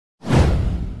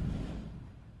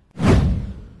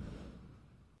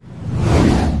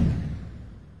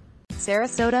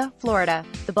Sarasota, Florida.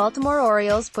 The Baltimore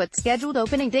Orioles put scheduled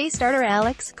opening day starter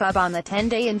Alex Cobb on the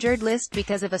 10-day injured list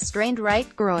because of a strained right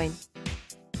groin.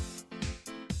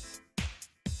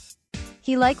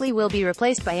 He likely will be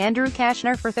replaced by Andrew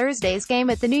Cashner for Thursday's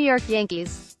game at the New York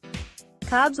Yankees.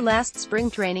 Cobb's last spring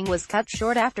training was cut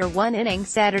short after one inning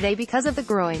Saturday because of the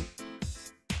groin.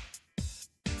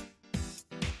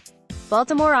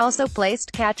 Baltimore also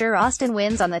placed catcher Austin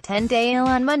Wynns on the 10-day IL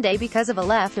on Monday because of a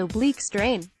left oblique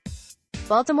strain.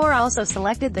 Baltimore also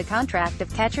selected the contract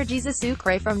of catcher Jesus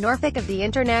Sucre from Norfolk of the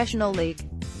International League.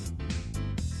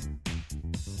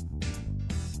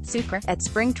 Sucre, at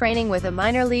spring training with a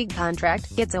minor league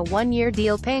contract, gets a one-year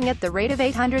deal paying at the rate of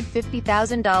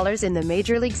 $850,000 in the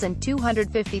major leagues and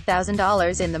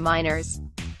 $250,000 in the minors.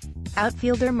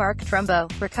 Outfielder Mark Trumbo,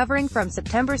 recovering from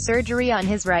September surgery on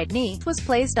his right knee, was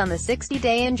placed on the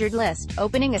 60-day injured list,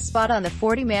 opening a spot on the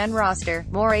 40-man roster.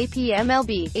 More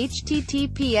APMLB,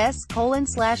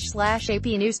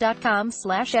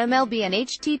 https://apnews.com/MLB and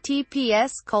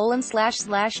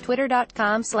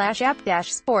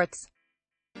https://twitter.com/app-sports.